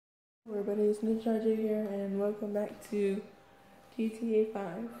Everybody, it's New Charger here, and welcome back to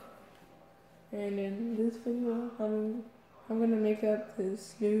Gta5. And in this video, I'm gonna make up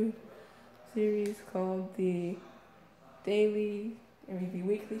this new series called the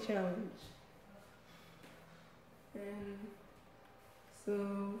Weekly Challenge. And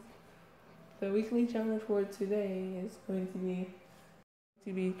so the weekly challenge for today is going to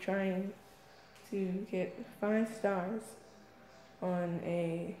be trying to get 5 stars on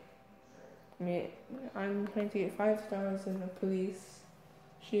I'm trying to get 5 stars in a police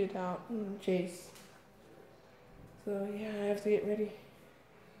shootout and chase. So yeah, I have to get ready.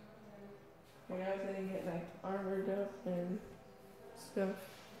 And I have to get like armored up and stuff.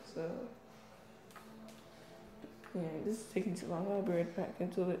 So yeah, this is taking too long. I'll be right back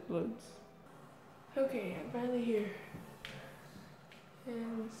until it loads. Okay, I'm finally here.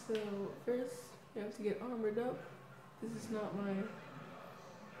 And so first, you have to get armored up. This is not my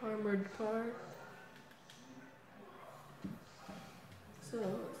armored car. So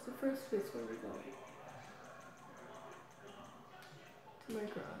it's the first place where we're going. To my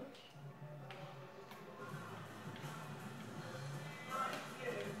garage.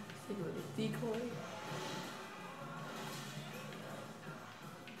 Let's take a little decoy.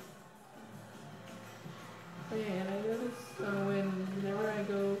 Oh yeah, and I noticed whenever I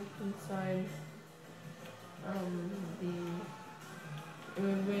go inside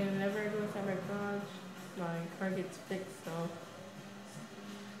whenever I go inside my garage, my car gets fixed, so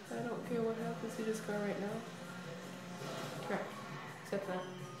I don't care what happens to this car right now. Correct. Except that.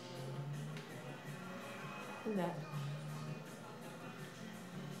 And that.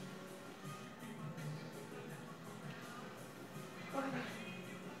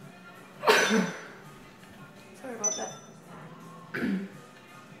 Sorry about that.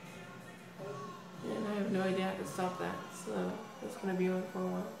 And I have no idea how to stop that, so it's gonna be on for a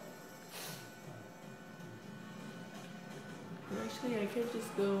while. Actually, I could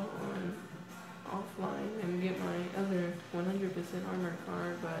just go on offline and get my other 100% armored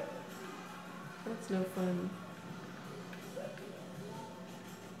car, but that's no fun.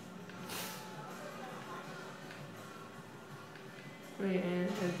 Wait, and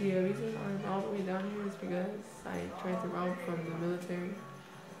the reason I'm all the way down here is because I tried to rob from the military,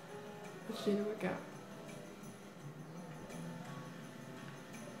 which didn't work out.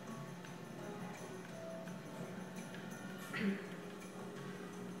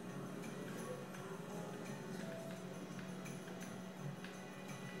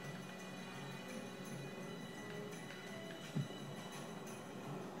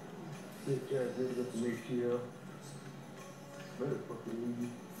 Yeah, this is the next year. Better fucking easy.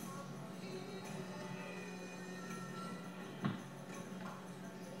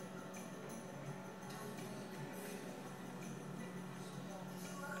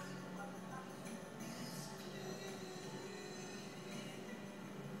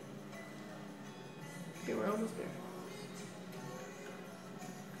 Okay, we're almost there.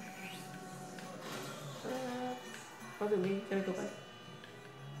 Other way, gotta go back.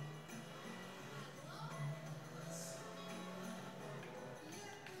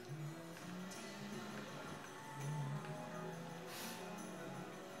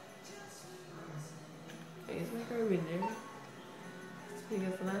 Okay, is my car in there?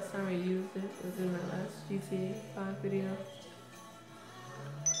 Because the last time I used it was in my last Gta5 video.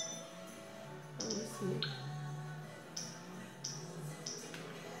 Let's see.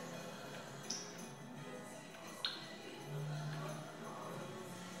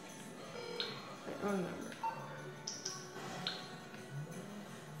 Wrong number.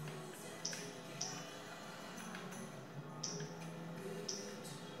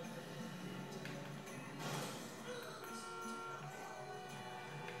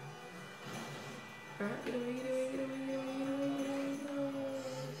 Alright, get away, get away, get away, get away, get away, get away, get away.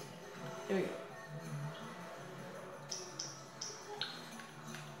 There we go.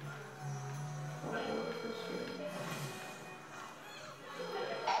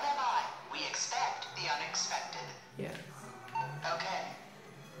 MMI, we expect the unexpected. Yeah. Okay.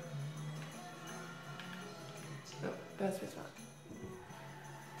 No, that's my spot.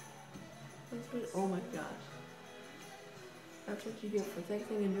 Oh my gosh. That's what you get for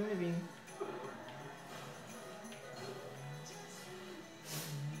texting and driving.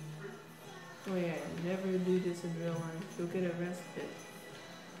 Oh yeah, never do this in real life. You'll get arrested.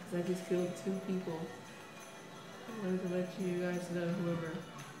 Because I just killed 2 people. I wanted to let you guys know, whoever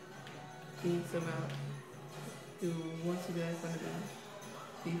thinks about who wants to guys want to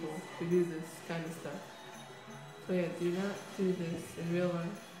be people who do this kind of stuff. So yeah, do not do this in real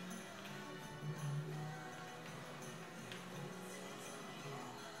life.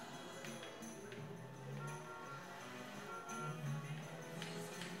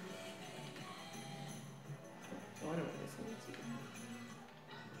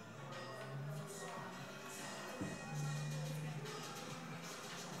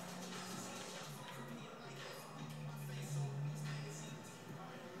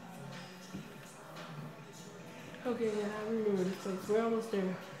 Okay, yeah, I remember this place. We're almost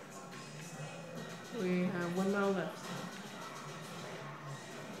there. We have 1 mile left.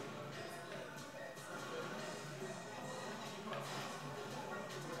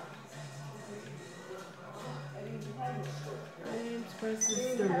 I'm surprised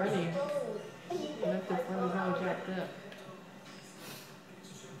it's still running. Not the phone is all jacked up.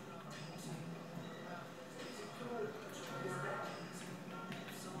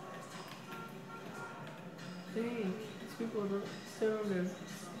 Dang, these people don't still on their,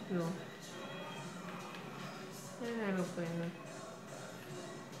 you know. I don't blame them.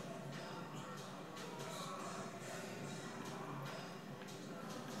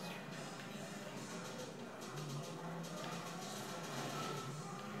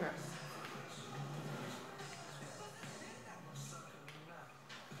 Crap.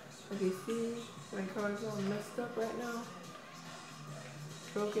 Okay, see, my car's all messed up right now.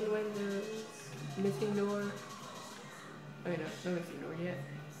 Broken windows, missing door. Oh, no missing door yet.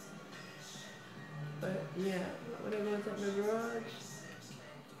 But yeah, when I go inside my garage,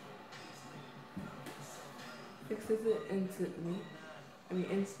 fixes it instantly.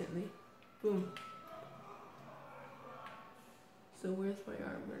 Instantly. Boom. So where's my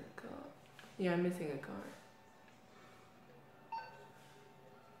armored car? Yeah, I'm missing a car.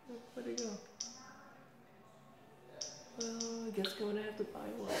 Where'd it go? Well, I guess I'm gonna have to buy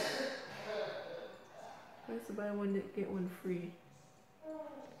one. I have to buy one to get one free.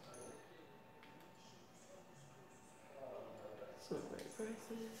 So great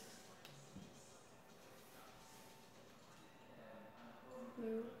prices. No.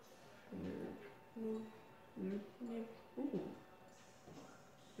 Nope. Nope. Ooh.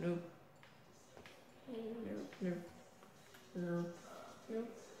 Nope. Nope. Nope. Nope.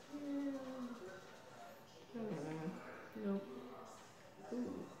 Nope. Nope.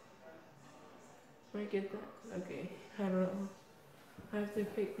 Ooh. Might get that. Okay. I don't know. I have to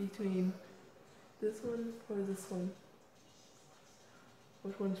pick between this one or this one.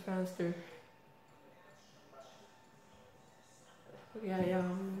 Which one's faster? Okay,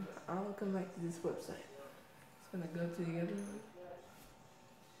 I'll come back to this website. It's gonna go to the other one.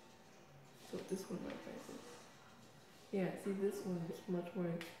 So this one my price is. Yeah, see this one's much more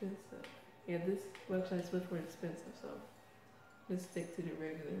expensive. Yeah, this website's much more expensive, so let's stick to the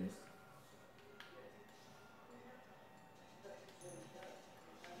regulars.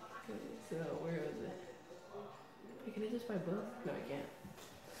 Okay, so where is it? Wait, can I just buy both? No, I can't.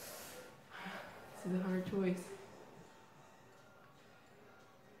 This is a hard choice.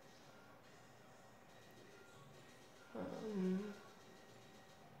 You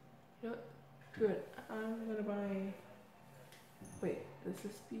know what? Screw it. I'm gonna buy. Wait, this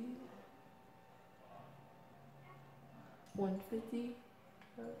is speed. 150.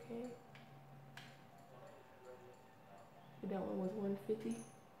 Okay. That one was 150.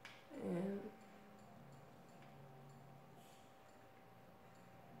 And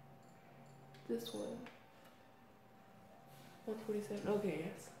this one 147. Okay,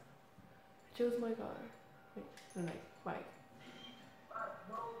 yes. I chose my car. Wait, no, bike.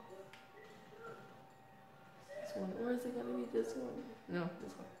 This one, or is it gonna be this one? No,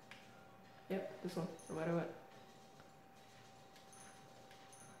 this one. Yep, this one, no matter what.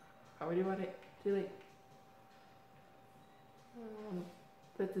 I already bought it, too late. I wanna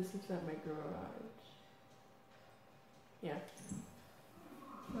put this inside my garage. Yeah.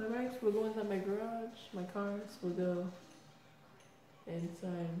 My bikes will go inside my garage, my cars will go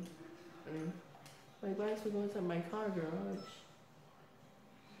inside, my bikes will go inside my car garage.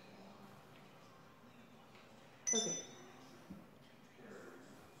 Okay.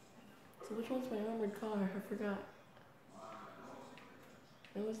 So which one's my armored car? I forgot.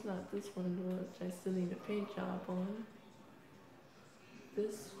 No, it's not this one, which I still need a paint job on.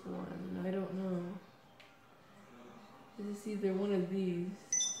 This one, I don't know. It's either one of these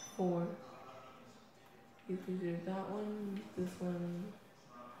four. It's either that one, or this one,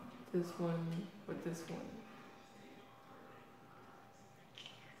 or this one.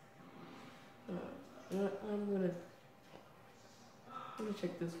 I'm gonna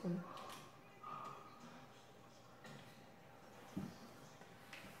check this one.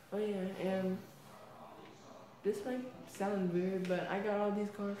 Oh yeah, and this might sound weird, but I got all these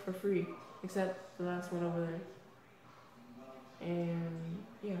cars for free, except the last one over there. And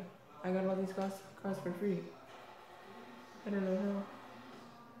yeah, I got all these cars for free. I don't know how.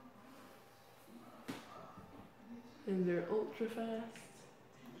 And they're ultra fast.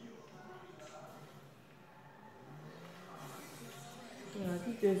 Yeah, I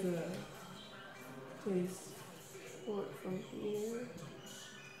think there's a place for it from here.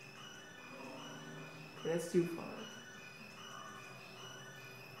 That's too far.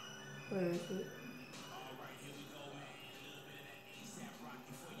 Where is it?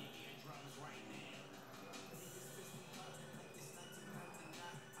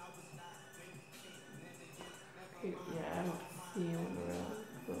 Yeah, I don't see him around.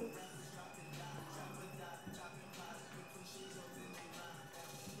 So.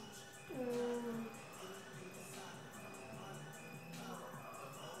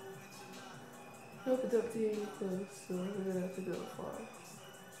 Hope it's up to you close, so we're gonna have to go far.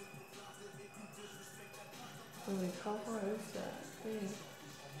 I'm like, how far is that? Dang.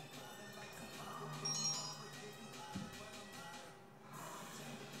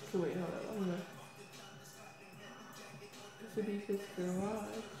 So wait, hold up. I'm gonna. This would be his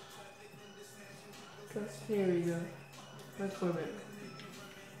garage. Cause here we go. Let's go there.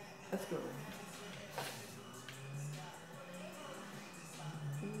 Let's go.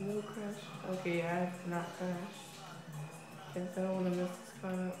 No crash. Okay, I have not crashed. Guess I don't want to mess this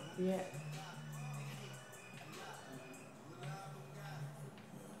car up yet.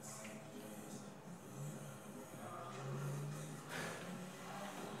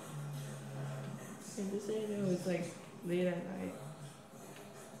 And just so you know, it's like late at night.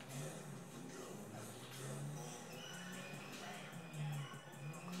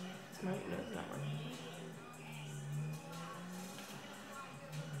 It's not, no, it's not working.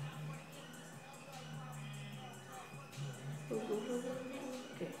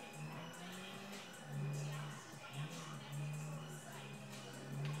 Okay.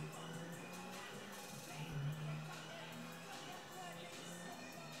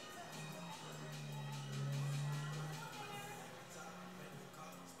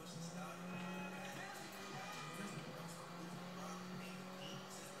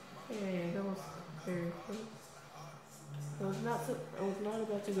 Yeah, that was very close. I was not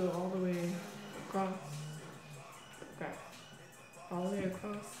about to go all the way across. Okay. All the way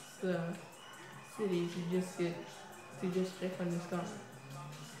across the city to just check on this car.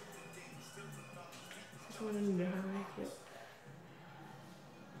 Just wanted to highway. Yep.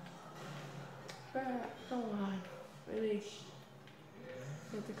 Come on. Really?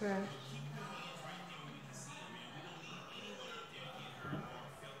 Hit the crash.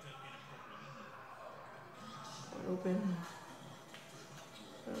 Open.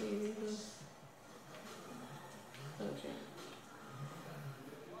 Oh, you need this. Okay.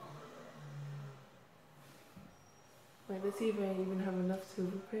 Wait, let's see if I even have enough to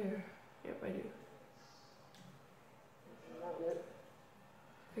repair. Yep, I do.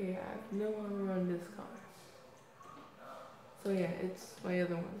 Okay, I have no armor on this car. So yeah, it's my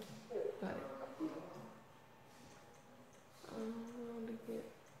other one. Got it. I want to get.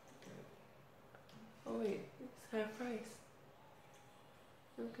 Oh wait, it's half price.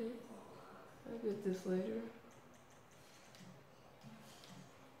 Okay, I'll get this later.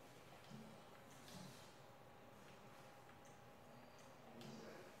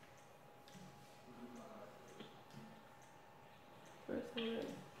 First, I'm gonna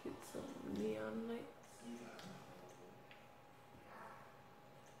get some neon lights.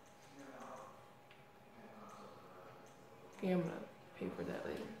 Okay, I'm gonna pay for that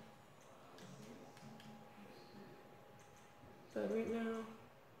later. But right now,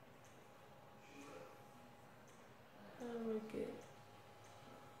 I'm gonna get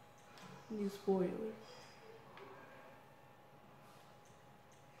new spoiler.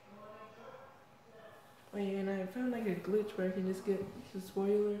 Oh yeah, and I found like a glitch where I can just get the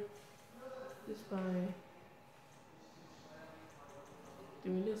spoiler just by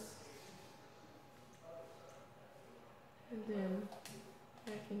doing this. And then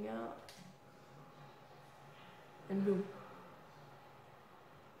backing out. And boom.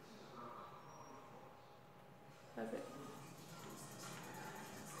 Have it.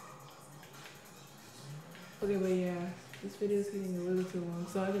 Okay, but yeah, this video is getting a little too long,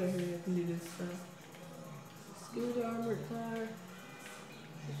 so I gotta hurry up and do this stuff. Let's go to armored car.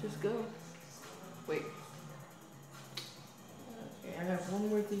 Let's just go. Wait. Okay, I have one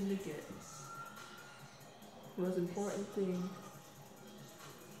more thing to get. Most important thing.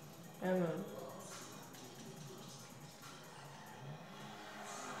 Ammo.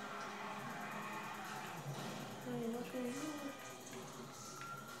 Hey, what's going on?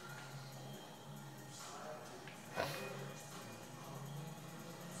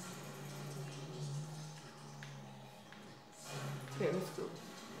 Okay, let's go.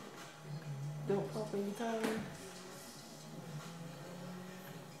 Don't pop any tires.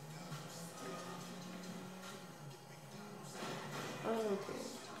 Okay.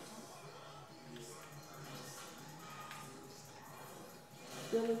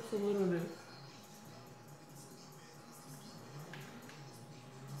 Still looks a little bit.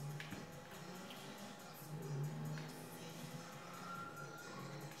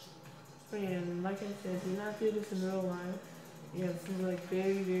 And like I said, do not do this in real life. Yeah, this is like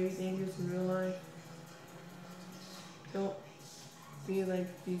very, very dangerous in real life. Don't be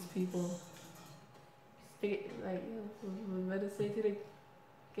like these people. Stick it, like, let us say to the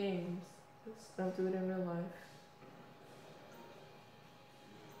games. Just don't do it in real life.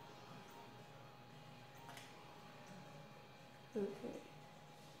 Okay.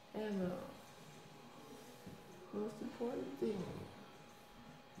 Ammo. Most important thing.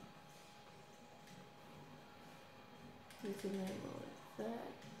 Get an ammo like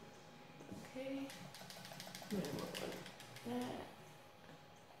that. Okay. Ammo like that.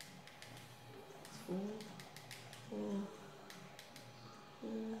 Full. Full.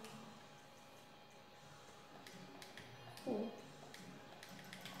 Full. Full.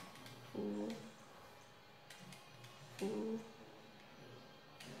 Full. Full.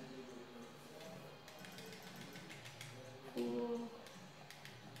 Full.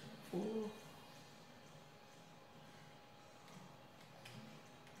 Full.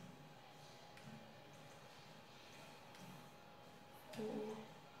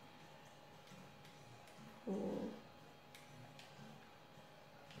 Full.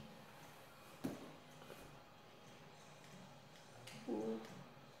 Full.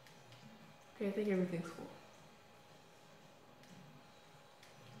 Okay, I think everything's full.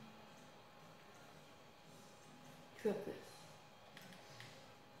 Except this.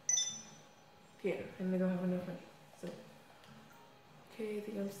 Yeah, I'm gonna go have enough money. So, okay, I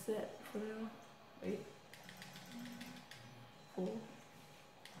think I'm set for now. Wait. Full.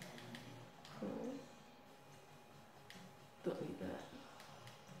 Full. Don't need that.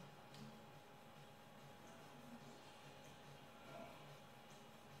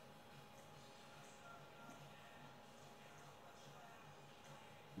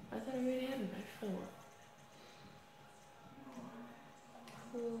 I thought I already had it. I fell.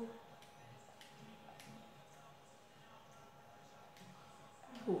 Full.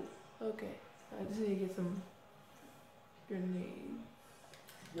 Full. Okay. I just need to get some grenades.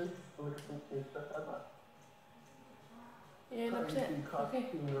 Yes, look at that. And I'm set. Okay.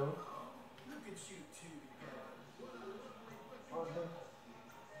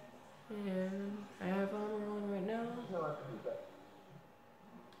 And I have armor on right now. No, I can do that.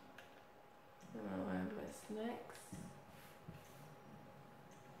 And I'll have my snacks.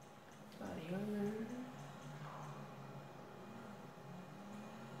 Body armor.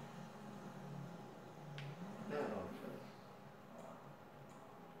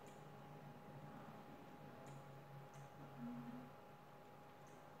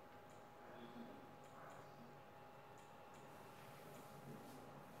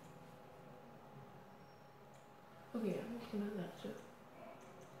 Okay, I'm just gonna do that too.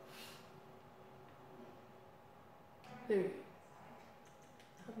 There we go.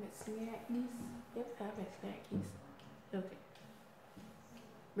 Have my snackies. Yep, have my snackies. Okay.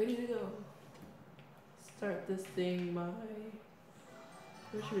 Ready to go. Start this thing by...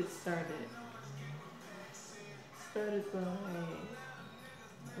 Where should we start it? Start it by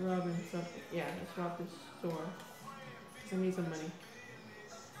robbing something. Yeah, let's rob this store. I need some money.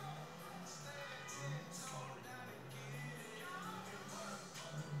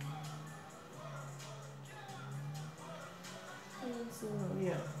 And so,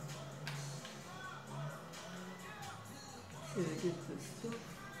 yeah. Gonna get this stuff.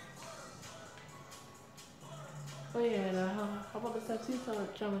 Oh yeah, and how about the tattoo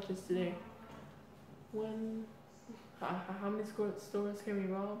challenges today? How many stores can we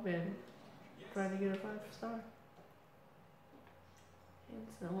rob and try to get a 5-star? And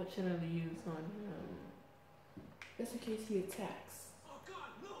so what should I use on just in case he attacks? Oh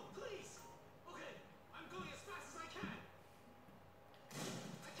God, no, please! Okay, I'm going as fast as I can!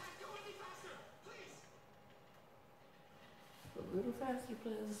 I can't go any faster! Please! A little faster,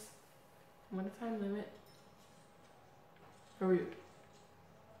 please. I'm on a time limit. Hurry up.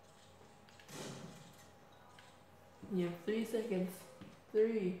 You have 3 seconds.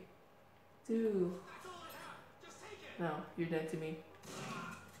 3, 2. That's all I have! Just take it! No, you're dead to me.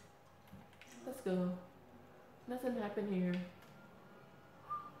 Let's go. Nothing happened here.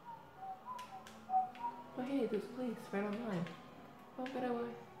 Oh hey, there's police right on line. Oh, get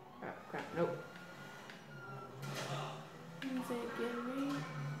away. Crap, nope. These ain't getting me.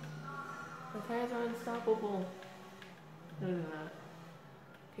 My tires are unstoppable. No, they're not.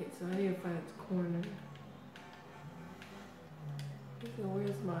 Okay, so I need to find its corner. Okay, so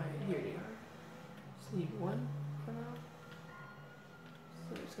where's my... Here they are. Just need one for now.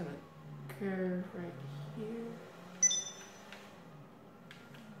 So I'm just gonna curve right here.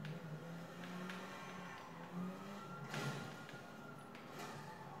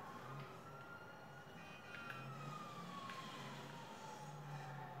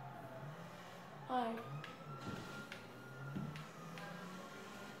 Bye.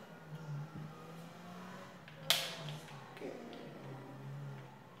 Okay.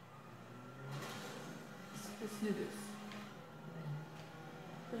 Let's do this.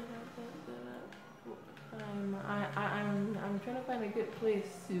 I'm trying to find a good place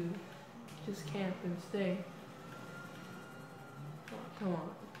to just camp and stay. Oh, come on.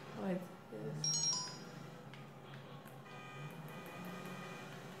 Like this.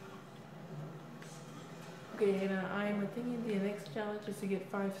 Okay, and I'm thinking the next challenge is to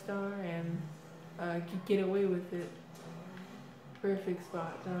get 5-star and get away with it. Perfect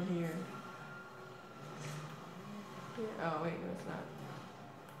spot down here. Yeah. Oh wait, no, it's not.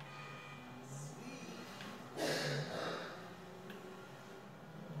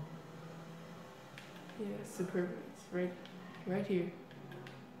 Yeah, super. It's right here.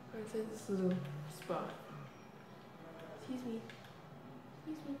 Right at this little spot. Excuse me.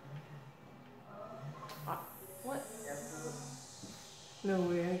 Excuse me. Ah, what? No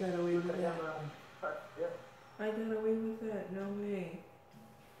way, I got away with that. I got away with that, no way.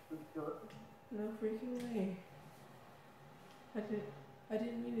 No freaking way. I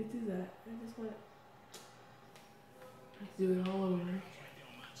didn't mean to do that. I just want to do it all over.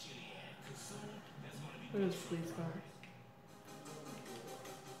 What are those police cars?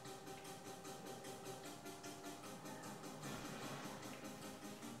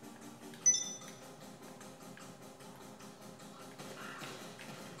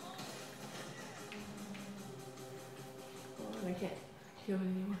 Oh, I can't kill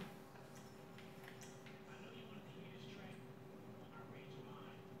anyone.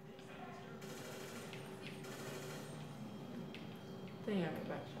 Dang, I got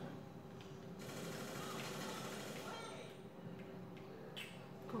back shot.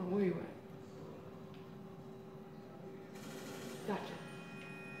 Come on, where you at? Gotcha.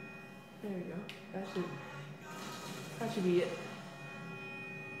 There we go. That should be it.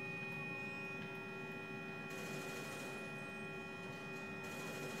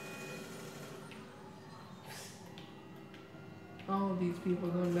 All these people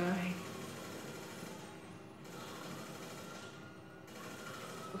gonna die.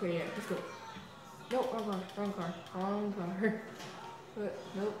 Okay, yeah, let's go. Nope, wrong car. But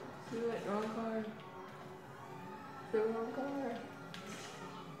nope, do it, wrong car. The wrong car.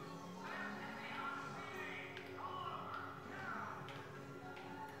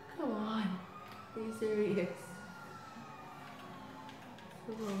 Come on, are you serious?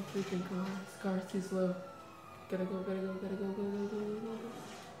 The wrong freaking car. This car's too slow. Gotta go.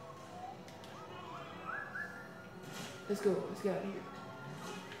 Let's go, let's get out of here.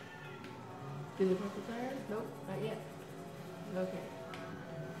 Do the purple tires? Nope, not yet. Okay.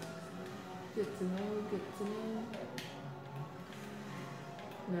 Good to know.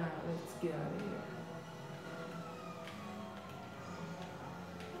 Now, let's get out of here.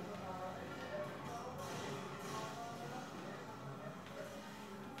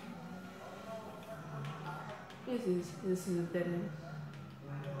 This is a dead end.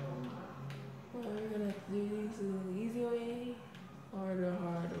 Well, we're gonna have to do these the easy way or the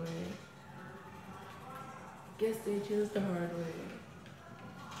hard way. Guess they chose the hard way.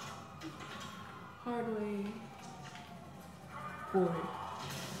 Hard way forward.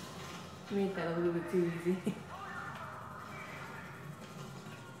 Made that a little bit too easy.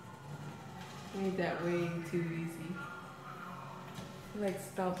 Made that way too easy. It like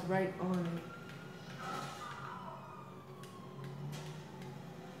stops right on it.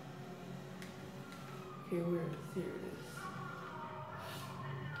 Okay, where is it? Here it is.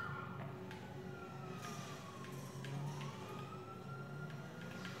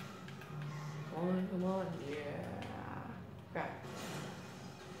 Come on, yeah. Okay.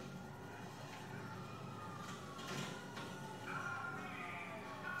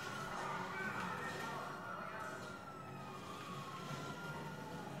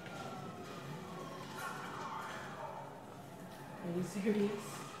 Are you serious?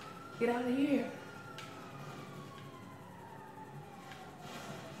 Get out of here.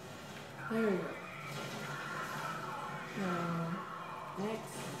 There we go. Now,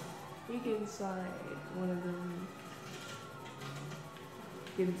 next, we get inside one of them.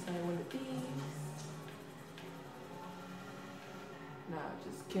 Get inside one of these. Nah,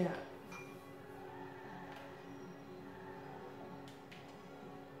 just camp.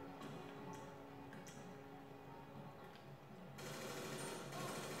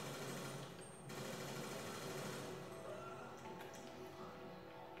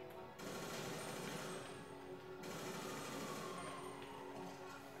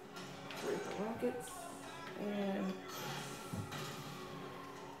 Rockets and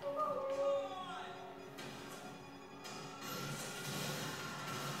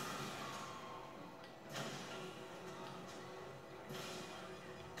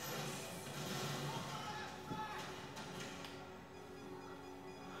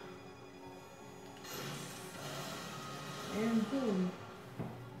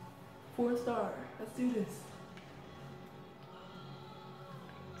 4-star. Let's do this.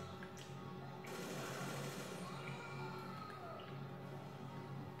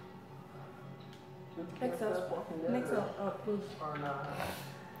 Next up, oh, please. Or not.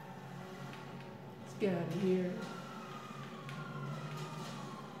 Let's get out of here.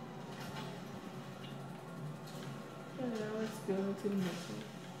 And now let's go to the next one.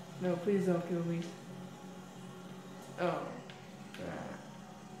 No, please don't kill me. Oh.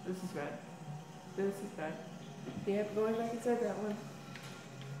 This is bad. This is bad. Yep, going back inside that one.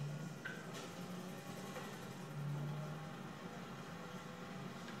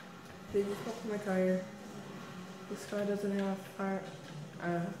 They just popped my tire. This car doesn't have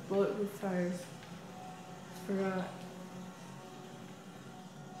bulletproof tires. Forgot.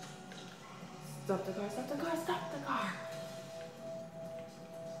 Stop the car, stop the car, stop the car!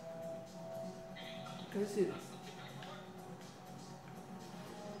 Let's do this.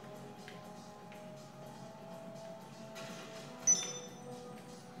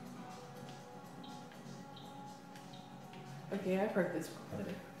 Okay, I parked this one.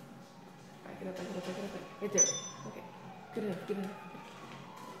 Better. Back it up, back it up, back it up. Right there. Okay. Good enough, good enough.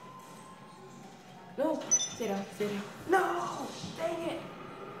 No! Stay down, stay down. No! Dang it!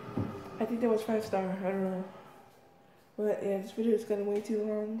 I think that was 5-star. I don't know. But yeah, this video is getting way too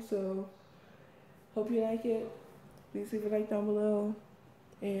long, so hope you like it. Please leave a like down below.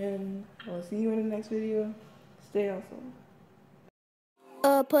 And I'll see you in the next video. Stay awesome.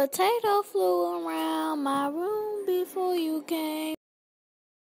 A potato flew around my room before you came.